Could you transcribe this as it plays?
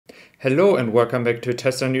Hello and welcome back to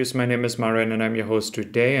Tesla News. My name is Marian and I'm your host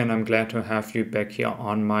today, and I'm glad to have you back here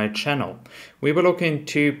on my channel. We will look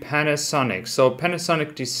into Panasonic. So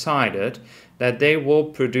Panasonic decided that they will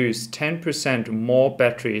produce 10% more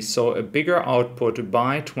batteries, so a bigger output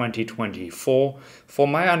by 2024. For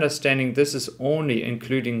my understanding, this is only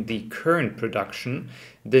including the current production,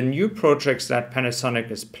 the new projects that Panasonic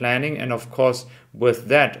is planning, and of course with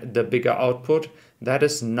that the bigger output. That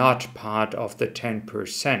is not part of the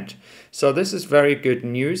 10%. So this is very good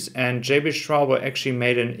news. And JB Straubel actually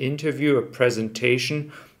made an interview, a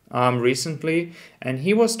presentation recently, and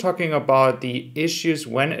he was talking about the issues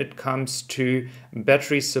when it comes to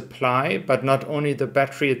battery supply, but not only the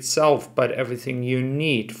battery itself, but everything you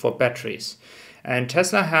need for batteries. And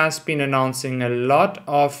Tesla has been announcing a lot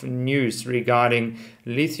of news regarding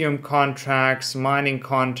lithium contracts, mining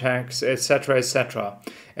contracts, etc., etc.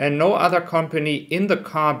 And no other company in the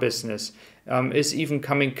car business is even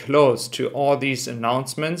coming close to all these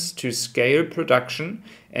announcements to scale production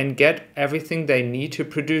and get everything they need to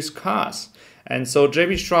produce cars. And so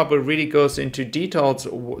JB Straubel really goes into details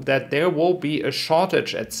that there will be a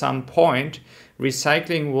shortage at some point.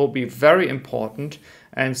 Recycling will be very important.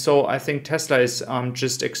 And so I think Tesla is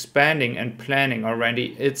just expanding and planning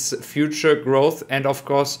already its future growth and of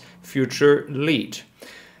course future lead.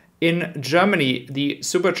 In Germany, the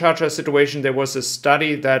Supercharger situation, there was a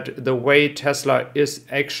study that the way Tesla is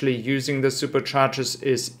actually using the Superchargers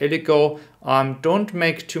is illegal. Don't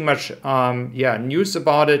make too much news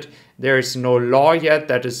about it. There is no law yet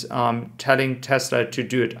that is telling Tesla to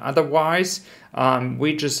do it otherwise.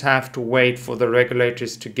 We just have to wait for the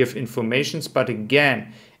regulators to give information. But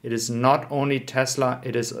again, it is not only Tesla,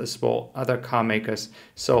 it is as well other car makers.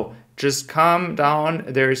 So just calm down.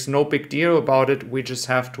 There is no big deal about it. We just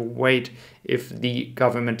have to wait if the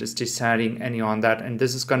government is deciding any on that. And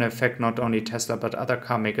this is going to affect not only Tesla, but other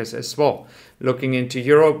car makers as well. Looking into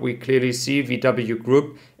Europe, we clearly see VW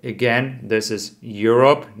Group. Again, this is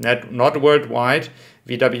Europe, not worldwide.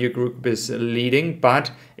 VW Group is leading,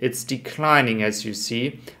 but it's declining, as you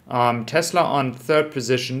see. Tesla on third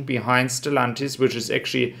position behind Stellantis, which is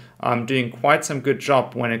actually doing quite some good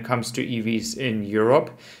job when it comes to EVs in Europe.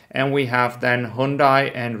 And we have then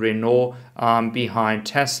Hyundai and Renault behind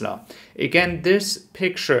Tesla. Again, this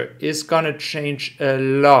picture is going to change a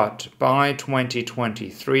lot by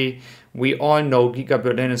 2023. We all know Giga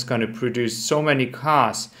Berlin is going to produce so many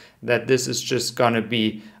cars that this is just going to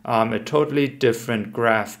be a totally different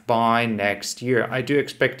graph by next year. I do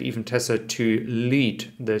expect even Tesla to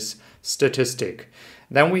lead this statistic.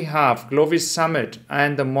 Then we have Glovis Summit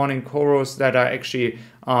and the Morning Chorus that are actually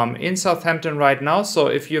in Southampton right now. So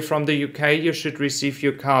if you're from the UK, you should receive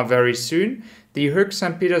your car very soon. The Höchst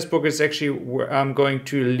St. Petersburg is actually going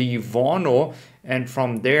to Livorno, and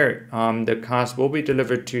from there the cars will be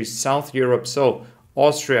delivered to South Europe. So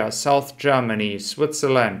Austria, South Germany,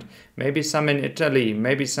 Switzerland, maybe some in Italy,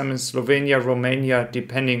 maybe some in Slovenia, Romania,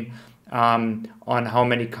 depending on how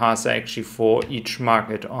many cars are actually for each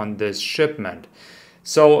market on this shipment.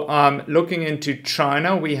 So looking into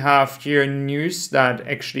China, we have here news that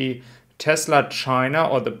actually Tesla China,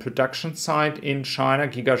 or the production site in China,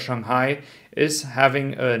 Giga Shanghai, is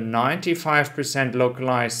having a 95%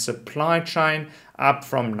 localized supply chain, up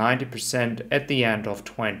from 90% at the end of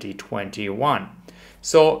 2021.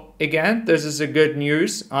 So again, this is a good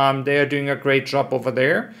news. They are doing a great job over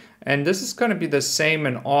there. And this is going to be the same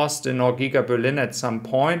in Austin or Giga Berlin at some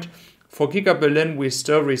point. For Giga Berlin, we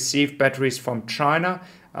still receive batteries from China.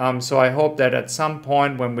 So I hope that at some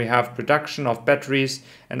point when we have production of batteries,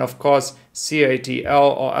 and of course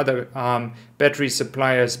CATL or other battery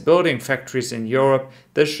suppliers building factories in Europe,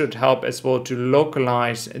 this should help as well to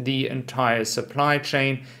localize the entire supply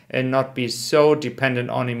chain and not be so dependent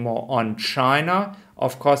anymore on China.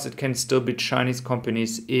 Of course, it can still be Chinese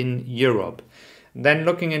companies in Europe. Then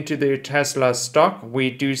looking into the Tesla stock, we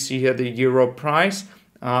do see here the euro price.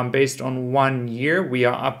 Based on 1 year, we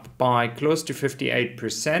are up by close to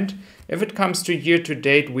 58%. If it comes to year to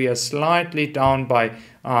date, we are slightly down by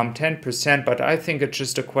 10%, but I think it's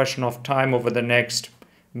just a question of time over the next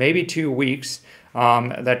maybe 2 weeks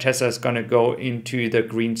that Tesla is going to go into the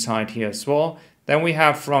green side here as well. Then we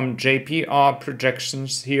have from JPR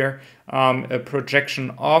projections here, a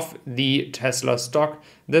projection of the Tesla stock.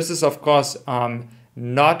 This is of course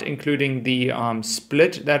not including the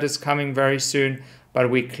split that is coming very soon. But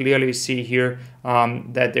we clearly see here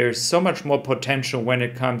that there's so much more potential when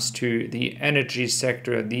it comes to the energy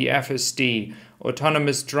sector, the FSD,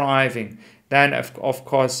 autonomous driving, then of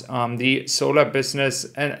course the solar business,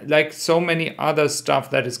 and like so many other stuff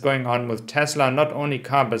that is going on with Tesla, not only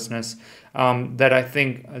car business, that I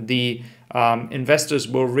think the investors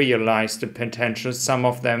will realize the potential. Some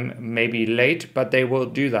of them may be late, but they will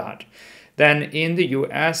do that. Then in the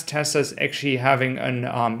US, Tesla is actually having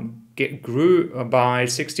grew by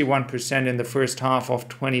 61% in the first half of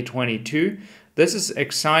 2022. This is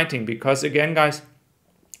exciting because, again, guys,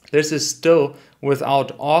 this is still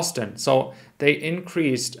without Austin. So they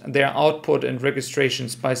increased their output and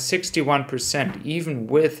registrations by 61%, even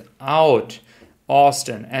without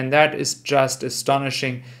Austin. And that is just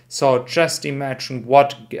astonishing. So just imagine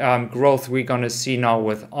what growth we're going to see now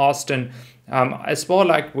with Austin. As well,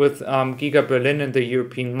 like with Giga Berlin in the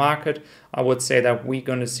European market, I would say that we're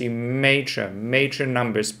going to see major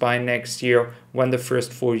numbers by next year when the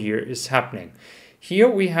first full year is happening. Here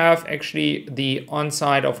we have actually the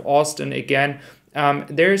on-site of Austin again.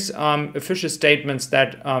 There's official statements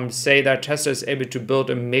that say that Tesla is able to build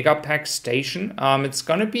a Megapacks station. It's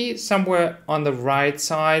going to be somewhere on the right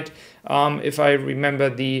side, if I remember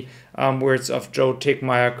the words of Joe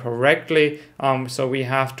Tickmeyer correctly. So we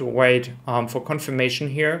have to wait for confirmation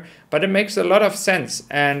here. But it makes a lot of sense.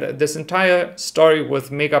 And this entire story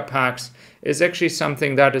with Megapacks is actually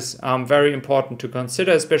something that is very important to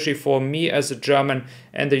consider, especially for me as a German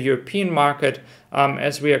and the European market,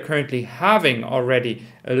 as we are currently having already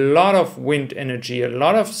a lot of wind energy, a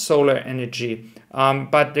lot of solar energy,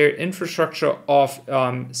 but their infrastructure of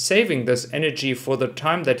saving this energy for the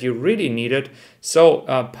time that you really need it, so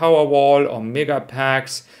Powerwall or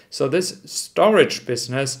Megapacks, so this storage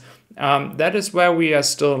business, that is where we are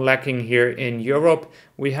still lacking here in Europe.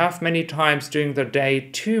 We have many times during the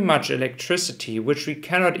day too much electricity, which we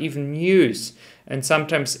cannot even use. And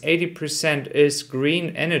sometimes 80% is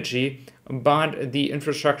green energy, but the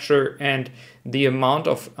infrastructure and the amount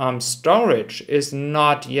of storage is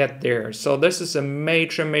not yet there. So this is a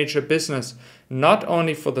major business, not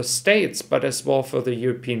only for the States, but as well for the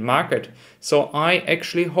European market. So I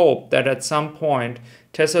actually hope that at some point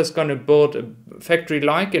Tesla is going to build a factory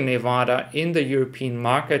like in Nevada in the European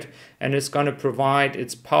market, and it's going to provide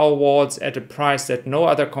its Powerwalls at a price that no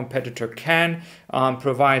other competitor can,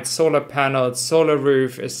 provide solar panels, solar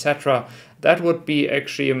roof, etc. That would be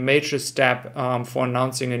actually a major step for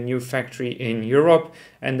announcing a new factory in Europe.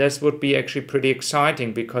 And this would be actually pretty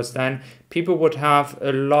exciting because then people would have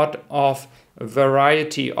a lot of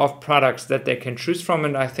variety of products that they can choose from.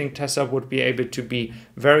 And I think Tesla would be able to be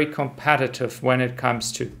very competitive when it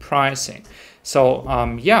comes to pricing.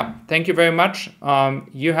 So yeah, thank you very much.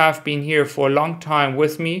 You have been here for a long time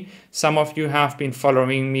with me. Some of you have been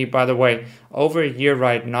following me, by the way, over a year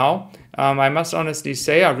right now. I must honestly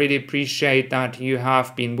say I really appreciate that you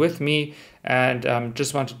have been with me, and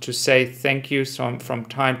just wanted to say thank you. So from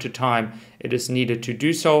time to time it is needed to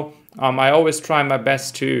do so. I always try my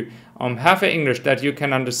best to have an English that you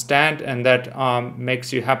can understand and that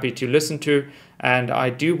makes you happy to listen to. And I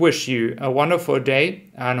do wish you a wonderful day,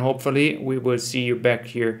 and hopefully we will see you back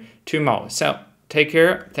here tomorrow. So take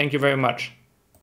care. Thank you very much.